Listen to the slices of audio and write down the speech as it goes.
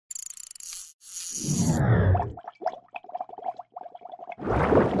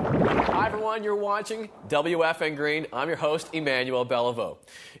Hi, everyone. You're watching WFN Green. I'm your host, Emmanuel Beliveau.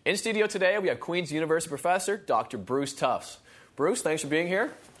 In studio today, we have Queen's University professor, Dr. Bruce Tufts. Bruce, thanks for being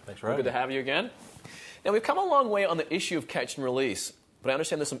here. Thanks for having me. Good to have you again. Now, we've come a long way on the issue of catch and release, but I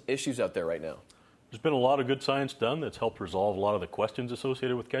understand there's some issues out there right now. There's been a lot of good science done that's helped resolve a lot of the questions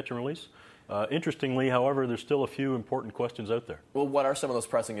associated with catch and release. Interestingly, however, there's still a few important questions out there. Well, what are some of those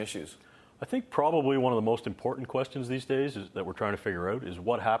pressing issues? I think probably one of the most important questions these days that we're trying to figure out is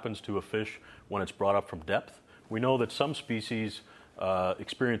what happens to a fish when it's brought up from depth. We know that some species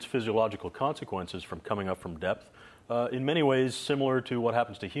experience physiological consequences from coming up from depth, in many ways similar to what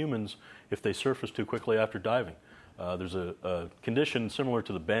happens to humans if they surface too quickly after diving. There's a condition similar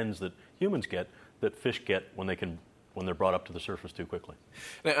to the bends that humans get that fish get when they're brought up to the surface too quickly.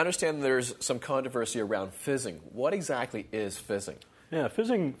 Now, I understand there's some controversy around fizzing. What exactly is fizzing? Yeah,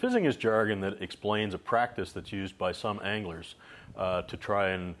 fizzing is jargon that explains a practice that's used by some anglers to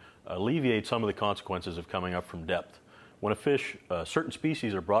try and alleviate some of the consequences of coming up from depth. When a fish, certain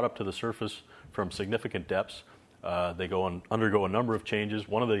species are brought up to the surface from significant depths, they undergo a number of changes.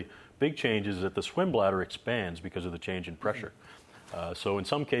 One of the big changes is that the swim bladder expands because of the change in pressure. So in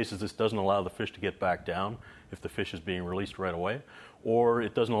some cases, this doesn't allow the fish to get back down if the fish is being released right away, or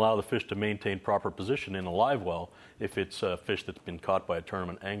it doesn't allow the fish to maintain proper position in a live well if it's a fish that's been caught by a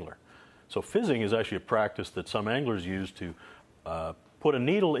tournament angler. So fizzing is actually a practice that some anglers use to put a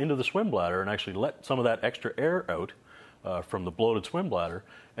needle into the swim bladder and actually let some of that extra air out from the bloated swim bladder,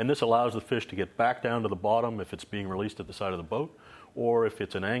 and this allows the fish to get back down to the bottom if it's being released at the side of the boat, or if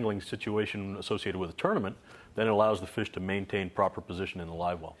it's an angling situation associated with a tournament, then it allows the fish to maintain proper position in the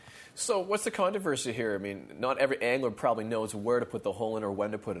live well. So what's the controversy here? I mean, not every angler probably knows where to put the hole in or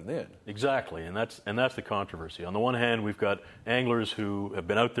when to put it in. Exactly, and that's the controversy. On the one hand, we've got anglers who have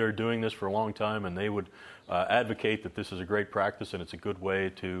been out there doing this for a long time, and they would advocate that this is a great practice and it's a good way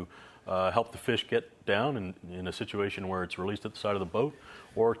to help the fish get down in a situation where it's released at the side of the boat,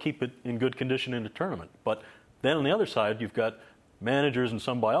 or keep it in good condition in a tournament. But then on the other side, you've got managers and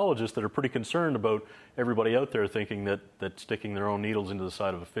some biologists that are pretty concerned about everybody out there thinking that sticking their own needles into the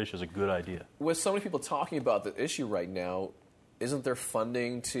side of a fish is a good idea. With so many people talking about the issue right now, isn't there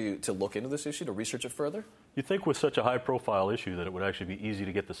funding to look into this issue, to research it further? You'd think with such a high-profile issue that it would actually be easy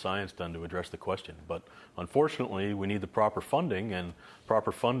to get the science done to address the question. But unfortunately, we need the proper funding, and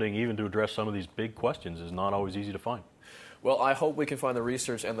proper funding even to address some of these big questions is not always easy to find. Well, I hope we can find the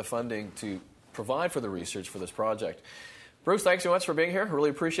research and the funding to provide for the research for this project. Bruce, thanks so much for being here. Really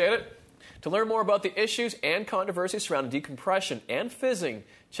appreciate it. To learn more about the issues and controversies surrounding decompression and fizzing,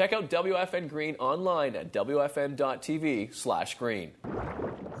 check out WFN Green online at wfn.tv/green.